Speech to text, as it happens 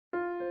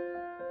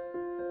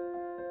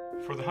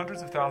For the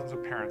hundreds of thousands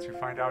of parents who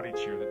find out each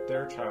year that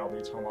their child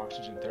needs home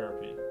oxygen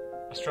therapy,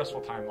 a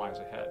stressful time lies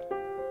ahead.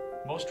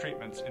 Most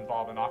treatments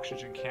involve an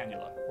oxygen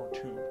cannula, or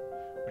tube,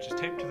 which is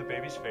taped to the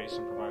baby's face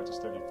and provides a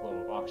steady flow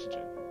of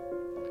oxygen.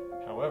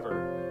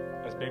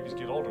 However, as babies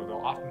get older, they'll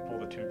often pull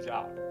the tubes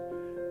out,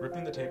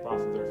 ripping the tape off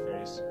of their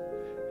face,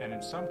 and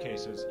in some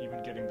cases,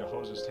 even getting the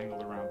hoses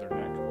tangled around their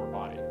neck or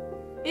body.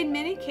 In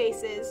many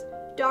cases,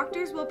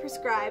 doctors will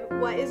prescribe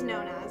what is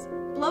known as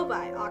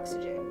blow-by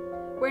oxygen,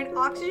 where an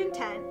oxygen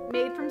tent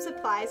made from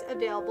supplies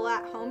available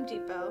at Home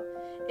Depot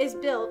is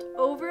built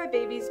over a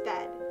baby's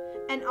bed,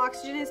 and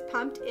oxygen is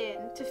pumped in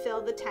to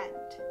fill the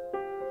tent.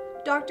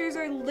 Doctors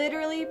are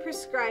literally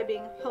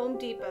prescribing Home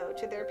Depot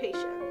to their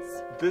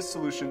patients. This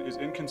solution is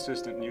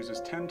inconsistent and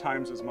uses 10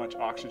 times as much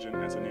oxygen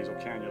as a nasal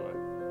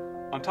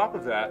cannula. On top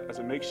of that, as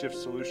a makeshift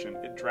solution,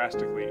 it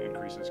drastically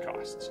increases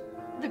costs.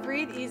 The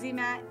Breathe Easy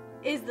mat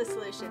is the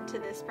solution to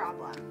this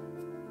problem.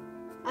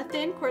 A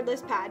thin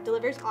cordless pad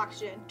delivers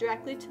oxygen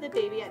directly to the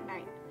baby at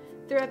night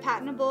through a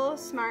patentable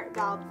smart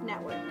valve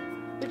network,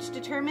 which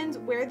determines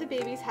where the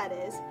baby's head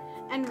is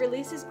and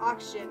releases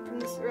oxygen from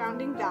the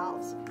surrounding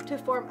valves to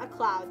form a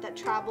cloud that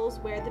travels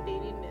where the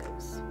baby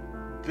moves.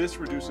 This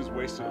reduces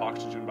wasted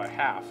oxygen by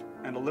half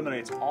and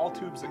eliminates all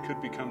tubes that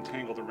could become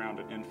tangled around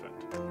an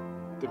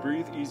infant. The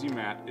Breathe Easy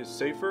mat is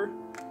safer,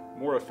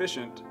 more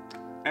efficient,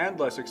 and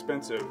less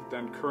expensive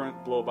than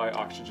current blow-by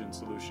oxygen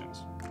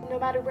solutions. No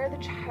matter where the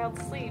child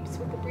sleeps,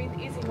 with the Breathe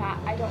Easy mat,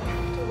 I don't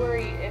have to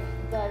worry if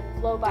the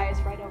blow-by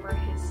is right over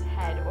his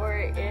head, or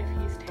if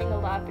he's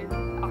tangled up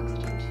in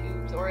oxygen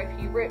tubes, or if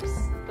he rips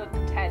the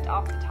tent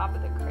off the top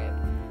of the crib.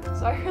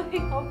 So I really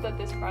hope that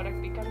this product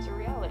becomes a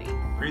reality.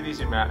 Breathe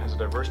Easy Mat has a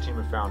diverse team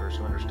of founders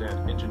who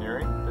understand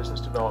engineering,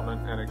 business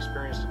development, and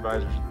experienced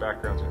advisors with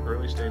backgrounds in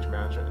early stage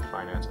management and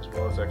finance, as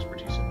well as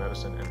expertise in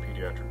medicine and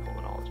pediatric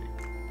pulmonology.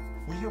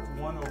 We have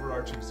one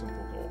overarching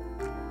simple goal: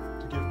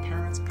 to give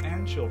parents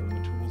and children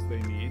the tools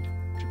they need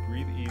to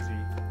breathe easy